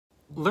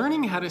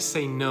Learning how to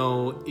say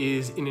no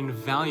is an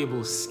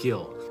invaluable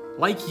skill.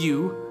 Like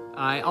you,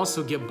 I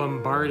also get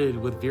bombarded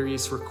with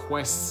various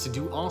requests to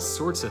do all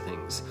sorts of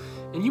things.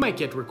 And you might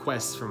get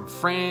requests from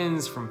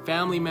friends, from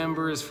family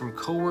members, from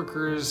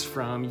coworkers,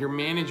 from your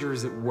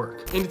managers at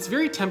work. And it's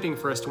very tempting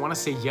for us to want to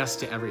say yes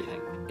to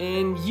everything.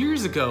 And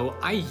years ago,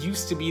 I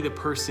used to be the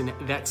person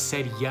that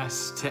said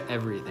yes to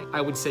everything.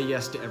 I would say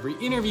yes to every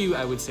interview,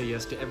 I would say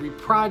yes to every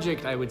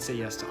project, I would say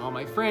yes to all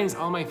my friends,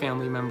 all my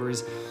family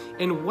members.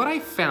 And what I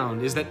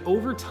found is that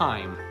over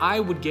time, I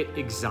would get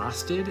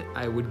exhausted,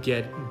 I would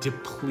get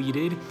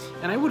depleted,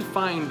 and I would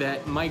find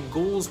that my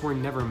goals were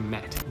never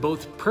met,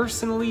 both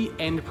personally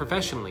and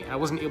professionally. I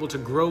wasn't able to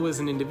grow as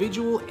an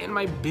individual, and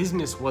my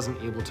business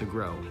wasn't able to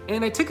grow.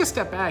 And I took a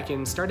step back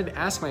and started to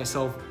ask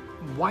myself,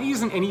 why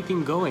isn't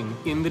anything going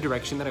in the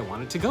direction that I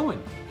wanted to go in?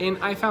 And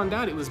I found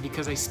out it was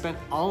because I spent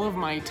all of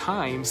my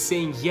time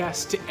saying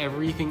yes to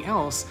everything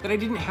else, that I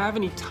didn't have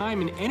any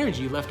time and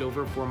energy left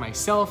over for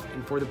myself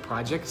and for the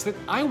projects that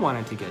I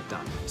wanted to get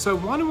done. So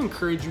I want to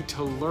encourage you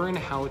to learn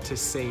how to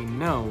say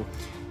no,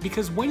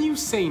 because when you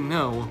say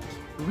no,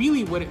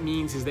 really what it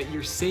means is that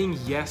you're saying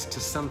yes to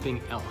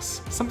something else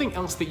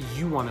that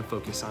you want to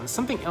focus on,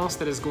 something else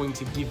that is going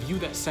to give you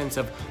that sense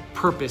of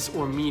purpose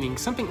or meaning,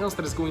 something else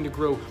that is going to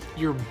grow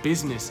your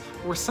business,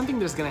 or something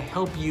that is going to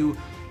help you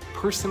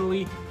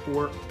personally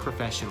or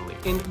professionally.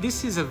 And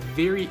this is a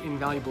very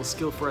invaluable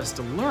skill for us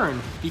to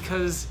learn,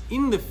 because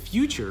in the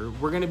future,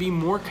 we're going to be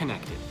more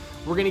connected.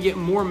 We're gonna get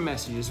more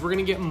messages, we're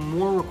gonna get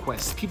more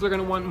requests, people are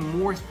gonna want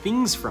more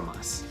things from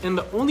us. And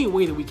the only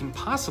way that we can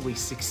possibly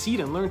succeed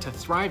and learn to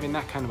thrive in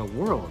that kind of a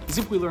world is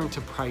if we learn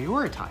to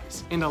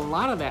prioritize. And a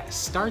lot of that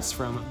starts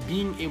from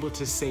being able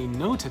to say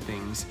no to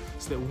things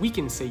so that we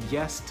can say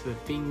yes to the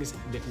things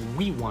that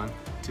we want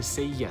to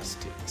say yes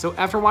to. So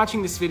after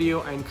watching this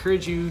video, I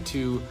encourage you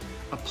to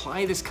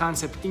apply this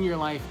concept in your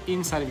life,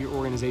 inside of your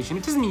organization.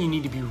 It doesn't mean you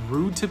need to be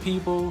rude to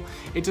people.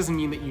 It doesn't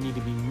mean that you need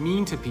to be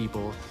mean to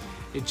people.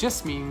 It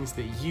just means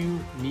that you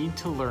need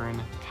to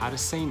learn how to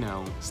say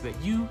no so that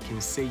you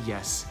can say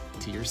yes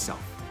to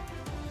yourself.